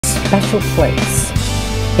special place.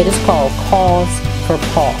 It is called Cause for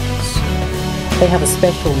Paws. They have a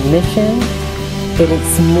special mission. It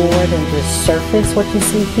is more than just surface, what you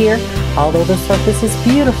see here, although the surface is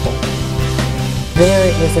beautiful.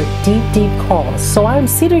 There is a deep, deep cause. So I'm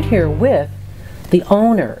seated here with the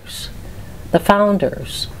owners, the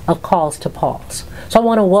founders of Cause to Paws. So I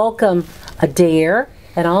want to welcome Adair,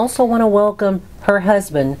 and I also want to welcome her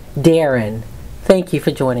husband, Darren. Thank you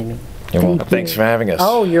for joining me. You're welcome. Thanks for having us.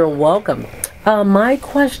 Oh, you're welcome. My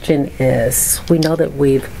question is, we know that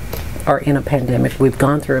we are in a pandemic. We've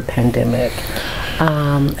gone through a pandemic.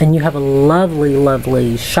 And you have a lovely,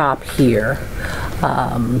 lovely shop here.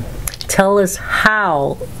 Tell us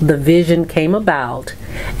how the vision came about,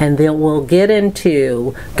 and then we'll get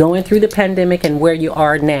into going through the pandemic and where you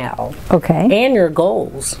are now. Okay. And your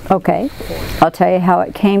goals. Okay. I'll tell you how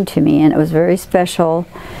it came to me, and it was very special,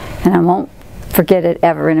 and I won't forget it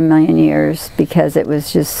ever in a million years because it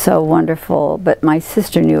was just so wonderful. But my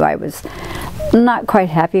sister knew I was not quite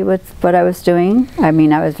happy with what I was doing. I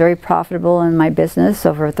mean, I was very profitable in my business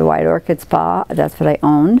over at the White Orchid Spa. That's what I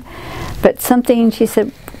owned. But something she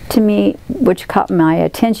said to me, which caught my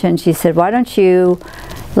attention, she said, why don't you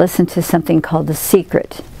listen to something called The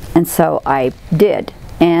Secret? And so I did.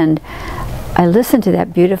 And I listened to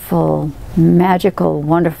that beautiful, magical,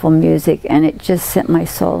 wonderful music, and it just sent my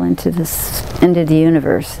soul into the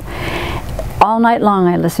universe. All night long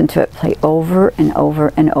I listened to it play over and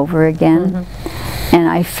over and over again. And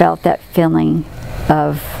I felt that feeling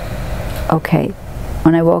of, okay,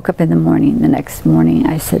 when I woke up in the morning, the next morning,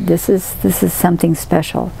 I said, this is something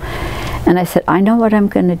special. And I said, I know what I'm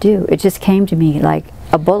going to do. It just came to me like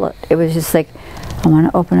a bullet. It was just like, I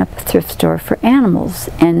want to open up a thrift store for animals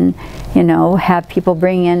and, you know, have people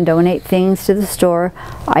bring in, donate things to the store.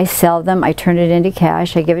 I sell them, I turn it into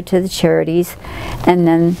cash, I give it to the charities, and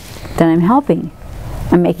then I'm helping.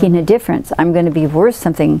 I'm making a difference. I'm going to be worth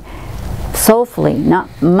something soulfully, not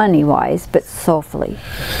money-wise, but soulfully.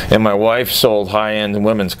 And my wife sold high-end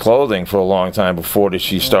women's clothing for a long time before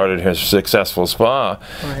she started her successful spa.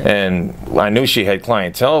 And I knew she had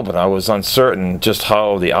clientele, but I was uncertain just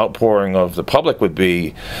how the outpouring of the public would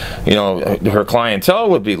be. You know, her clientele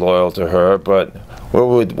would be loyal to her, but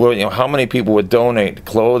you know, how many people would donate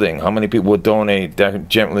clothing? How many people would donate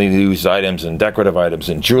gently used items and decorative items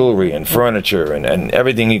and jewelry and furniture and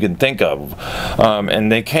everything you can think of? And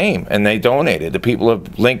they came and they donated. The people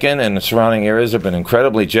of Lincoln and the surrounding areas have been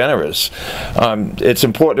incredibly generous. It's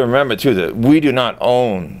important to remember too that we do not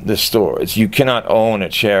own the stores. You cannot own a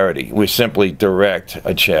charity. We simply direct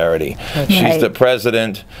a charity. She's the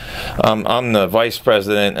president. I'm the vice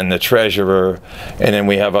president and the treasurer, and then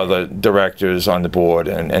we have other directors on the board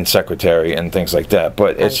and secretary and things like that.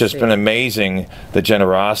 But it's just been amazing, the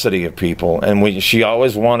generosity of people. And she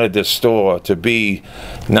always wanted this store to be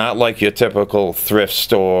not like your typical thrift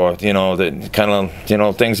store, you know, that kind of, you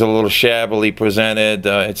know, things are a little shabbily presented.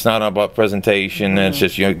 It's not about presentation. It's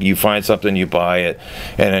just you find something, you buy it,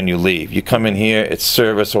 and then you leave. You come in here, it's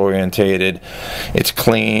service orientated, it's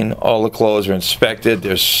clean, all the clothes are inspected,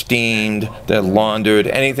 they're steamed, they're laundered.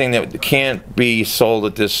 Anything that can't be sold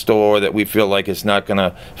at this store that we feel like is not going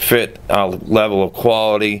to fit our level of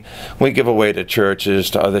quality, we give away to churches,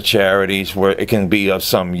 to other charities where it can be of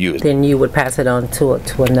some use. Then you would pass it on to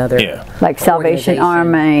another, like Salvation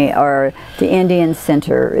Army, or the Indian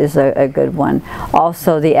Center is a good one.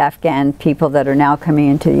 Also the Afghan people that are now coming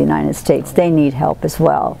into the United States, they need help as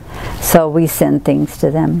well. So we send things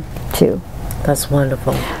to them too. That's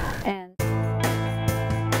wonderful.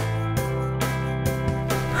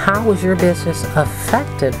 How was your business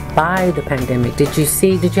affected by the pandemic? Did you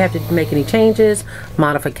have to make any changes,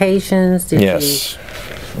 modifications? Yes.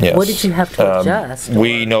 What did you have to adjust?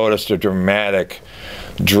 We noticed a dramatic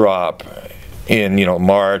drop in, you know,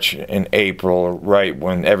 March and April, right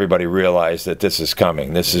when everybody realized that this is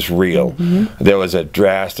coming, this is real. There was a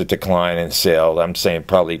drastic decline in sales. I'm saying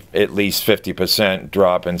probably at least 50%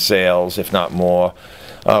 drop in sales, if not more.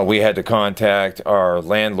 We had to contact our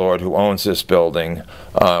landlord who owns this building,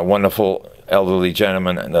 wonderful elderly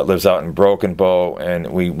gentleman that lives out in Broken Bow,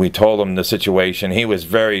 and we told him the situation. He was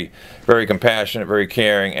very, very compassionate, very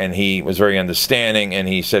caring, and he was very understanding, and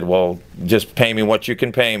he said, well, just pay me what you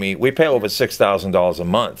can pay me. We pay over $6,000 a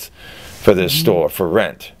month for this store for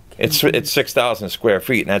rent. It's 6,000 square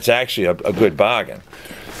feet, and that's actually a good bargain.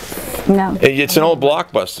 No. It's an old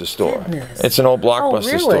Blockbuster store. It's an old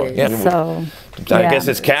Blockbuster store. Yeah. So, I guess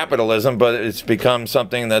it's capitalism, but it's become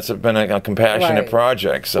something that's been a compassionate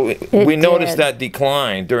project. So we noticed that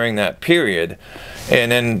decline during that period,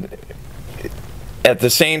 and then at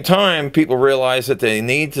the same time, people realize that they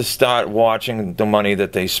need to start watching the money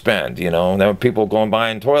that they spend. You know, there were people going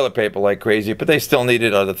buying toilet paper like crazy, but they still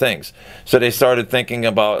needed other things. So they started thinking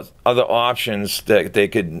about other options that they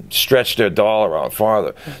could stretch their dollar out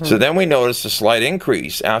farther. So then we noticed a slight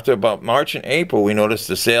increase. After about March and April, we noticed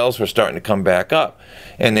the sales were starting to come back up,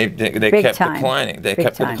 and they kept declining. They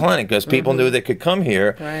kept declining because people knew they could come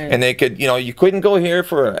here, and they could, you know, you couldn't go here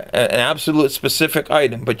for an absolute specific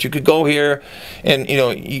item, but you could go here. And you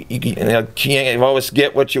know, you can't always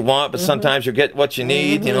get what you want, but sometimes you get what you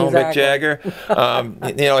need. You know, Mick Jagger.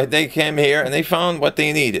 You know, they came here and they found what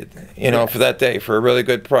they needed. You know, for that day for a really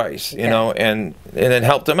good price. You know, and it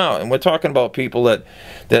helped them out. And we're talking about people that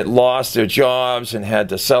lost their jobs and had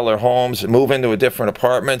to sell their homes and move into different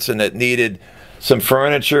apartments, and that needed some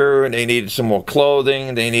furniture, and they needed some more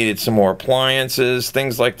clothing, they needed some more appliances,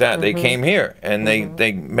 things like that. They came here and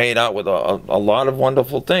they made out with a lot of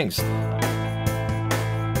wonderful things.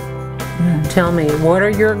 Tell me, what are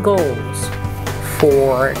your goals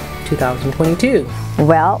for 2022?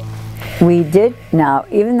 Well, we did, now,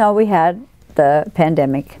 even though we had the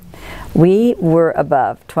pandemic, we were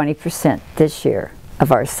above 20% this year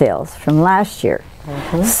of our sales from last year.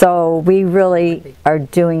 So we really are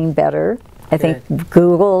doing better. I think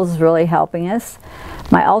Google's really helping us.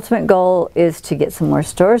 My ultimate goal is to get some more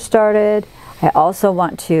stores started. I also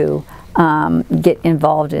want to get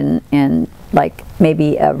involved in like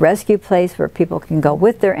maybe a rescue place where people can go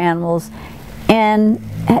with their animals, and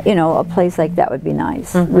you know, a place like that would be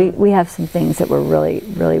nice. We have some things that we're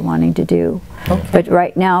really wanting to do, but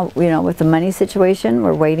right now, you know, with the money situation,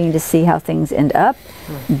 we're waiting to see how things end up.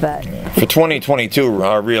 But for 2022,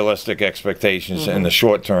 our realistic expectations in the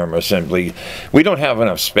short term are simply, we don't have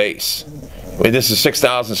enough space. This is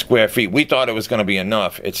 6,000 square feet. We thought it was going to be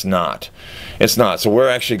enough. It's not. It's not. So we're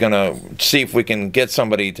actually going to see if we can get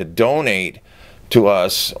somebody to donate to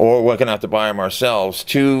us, or we're going to have to buy them ourselves,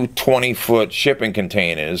 2 20-foot shipping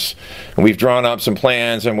containers. And we've drawn up some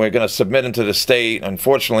plans, and we're going to submit them to the state.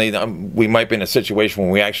 Unfortunately, we might be in a situation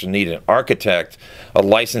where we actually need an architect, a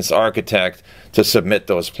licensed architect, to submit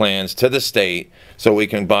those plans to the state, so we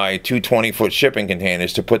can buy 2 20-foot shipping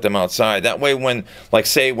containers to put them outside. That way, when, like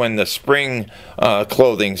say, when the spring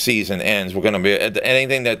clothing season ends, we're going to be,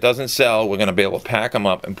 anything that doesn't sell, we're going to be able to pack them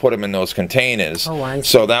up and put them in those containers.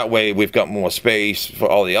 So that way we've got more space for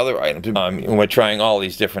all the other items. And we're trying all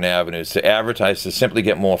these different avenues to advertise, to simply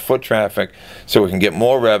get more foot traffic, so we can get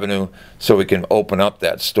more revenue, so we can open up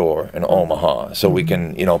that store in Omaha, so we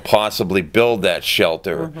can, you know, possibly build that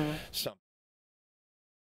shelter.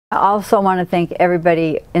 I also want to thank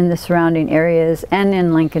everybody in the surrounding areas and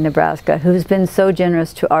in Lincoln, Nebraska, who's been so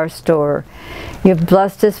generous to our store. You've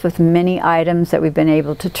blessed us with many items that we've been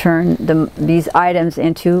able to turn these items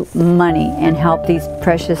into money and help these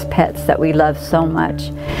precious pets that we love so much.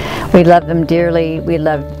 We love them dearly. We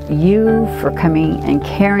love you for coming and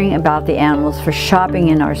caring about the animals, for shopping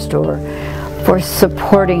in our store, for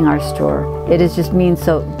supporting our store. It has just means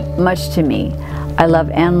so much to me. I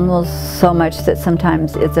love animals so much that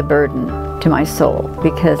sometimes it's a burden to my soul,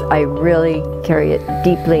 because I really carry it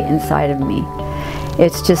deeply inside of me.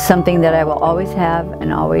 It's just something that I will always have,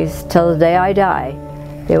 and always, till the day I die,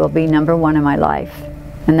 they will be #1 in my life.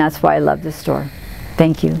 And that's why I love this store.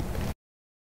 Thank you.